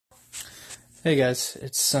Hey guys,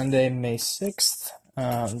 it's Sunday, May 6th.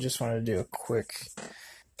 Just wanted to do a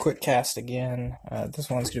quick cast again.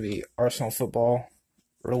 This one's going to be Arsenal football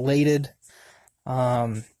related.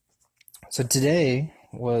 Um, so today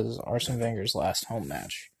was Arsene Wenger's last home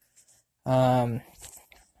match. Um,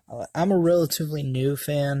 I'm a relatively new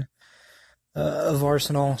fan of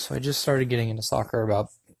Arsenal, so I just started getting into soccer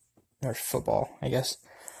or football, I guess,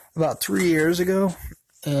 about 3 years ago.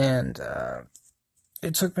 And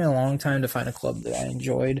it took me a long time to find a club that I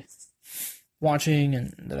enjoyed watching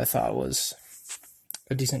and that I thought was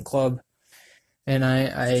a decent club. And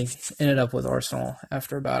I ended up with Arsenal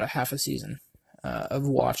after about a half a season of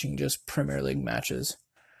watching just Premier League matches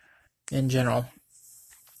in general.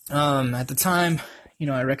 At the time,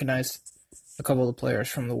 I recognized a couple of the players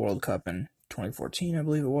from the World Cup in 2014, I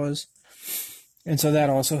believe it was. And so that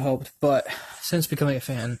also helped. But since becoming a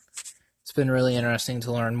fan, it's been really interesting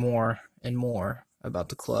to learn more and more about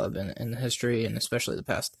the club and the history, and especially the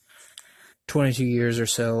past 22 years or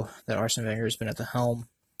so that Arsene Wenger has been at the helm.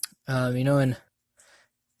 In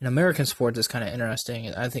American sports, it's kind of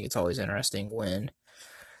interesting. I think it's always interesting when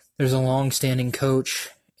there's a long-standing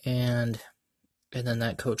coach and then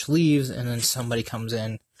that coach leaves and then somebody comes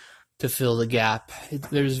in to fill the gap.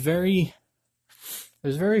 There's very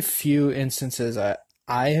few instances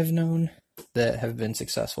I have known that have been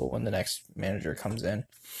successful when the next manager comes in.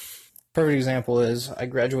 Perfect example is I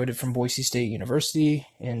graduated from Boise State University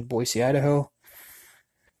in Boise, Idaho.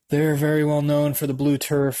 They're very well known for the blue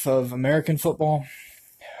turf of American football,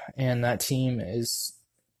 and that team is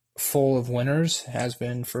full of winners, has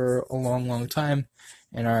been for a long, long time,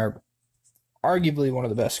 and arguably one of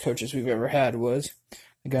the best coaches we've ever had was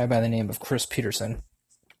a guy by the name of Chris Peterson.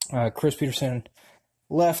 Chris Peterson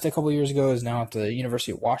left a couple years ago, is now at the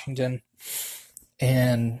University of Washington,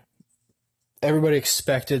 and everybody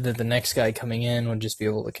expected that the next guy coming in would just be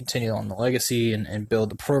able to continue on the legacy and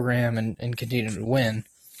build the program and continue to win.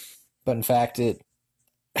 But in fact, it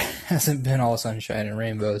hasn't been all sunshine and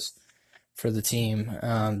rainbows for the team.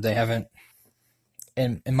 They haven't,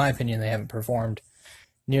 in my opinion, they haven't performed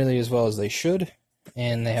nearly as well as they should,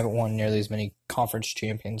 and they haven't won nearly as many conference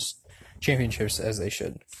championships as they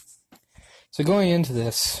should. So going into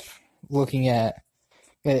this, looking at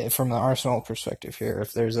it from the Arsenal perspective here,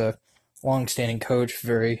 if there's a long-standing coach,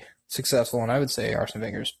 very successful, and I would say Arsene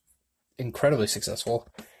Wenger's incredibly successful.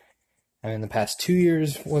 I mean, the past 2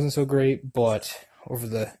 years wasn't so great, but over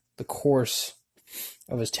the course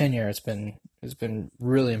of his tenure, it's been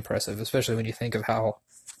really impressive, especially when you think of how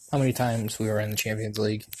many times we were in the Champions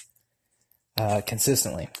League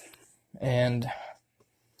consistently. And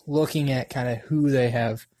looking at kind of who they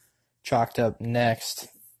have chalked up next,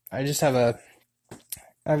 I have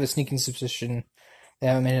a sneaking suspicion they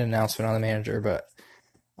haven't made an announcement on the manager, but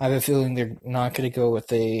I have a feeling they're not going to go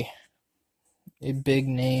with a big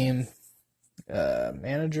name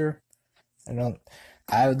manager.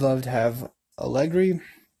 I would love to have Allegri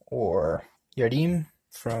or Jardim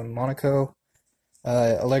from Monaco.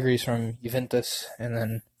 Allegri's from Juventus, and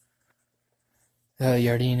then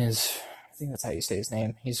Jardim is, I think that's how you say his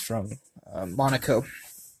name. He's from Monaco.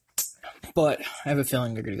 But I have a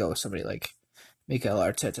feeling they're going to go with somebody like Mikel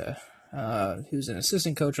Arteta, who's an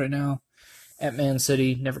assistant coach right now at Man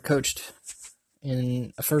City. Never coached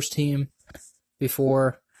in a first team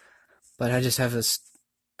before, but I just have this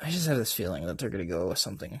feeling that they're going to go with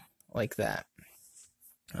something like that.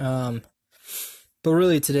 But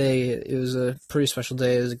really today it was a pretty special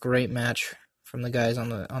day. It was a great match from the guys on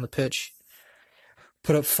the pitch.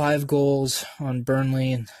 Put up 5 goals on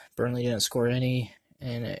Burnley, and Burnley didn't score any,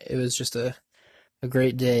 and it was just a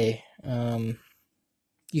great day.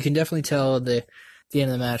 You can definitely tell at the end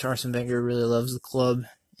of the match, Arsene Wenger really loves the club,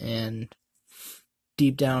 and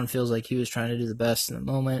deep down feels like he was trying to do the best in the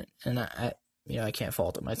moment. And I can't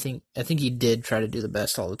fault him. I think he did try to do the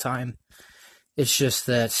best all the time. It's just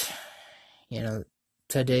that,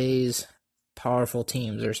 today's powerful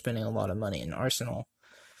teams are spending a lot of money, and Arsenal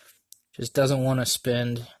just doesn't want to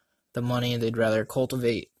spend the money. They'd rather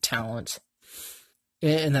cultivate talent,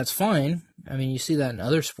 and that's fine. I mean, you see that in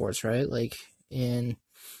other sports, right? Like in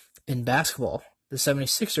basketball, the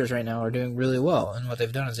 76ers right now are doing really well, and what they've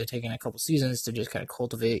done is they've taken a couple seasons to just kind of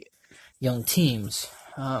cultivate young teams,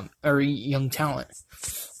 or young talent.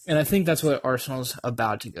 And I think that's what Arsenal's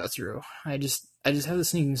about to go through. I just have the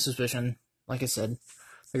sneaking suspicion, like I said,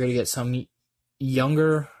 they're going to get some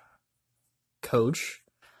younger coach,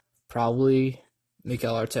 probably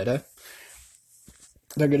Mikel Arteta.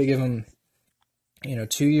 They're going to give him,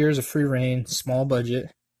 2 years of free reign, small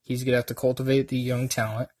budget. He's going to have to cultivate the young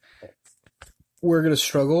talent. We're going to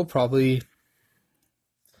struggle, probably,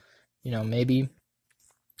 maybe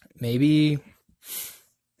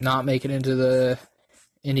not make it into the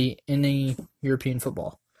any European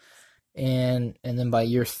football. And then by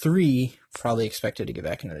year 3, probably expected to get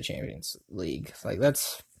back into the Champions League. Like,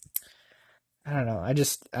 that's, I don't know.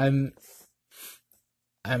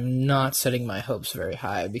 I'm not setting my hopes very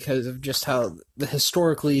high because of just how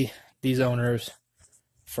historically these owners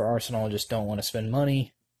for Arsenal just don't want to spend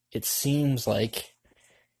money. It seems like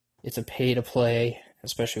it's a pay to play,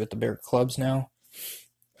 especially with the bigger clubs now.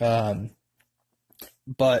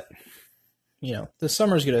 But the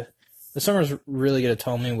summer's really gonna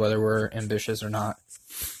tell me whether we're ambitious or not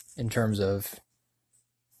in terms of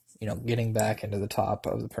getting back into the top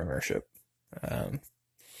of the Premiership. But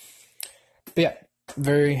yeah,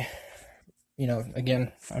 very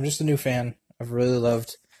again, I'm just a new fan. I've really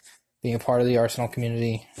loved being a part of the Arsenal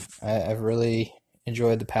community. I've really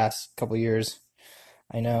enjoyed the past couple years.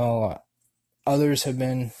 I know others have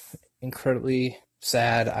been incredibly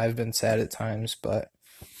sad. I've been sad at times, but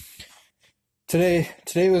today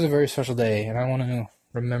was a very special day, and I want to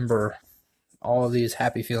remember all of these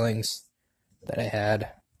happy feelings that I had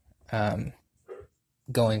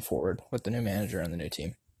going forward with the new manager and the new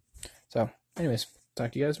team. So, anyways,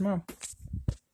 talk to you guys tomorrow.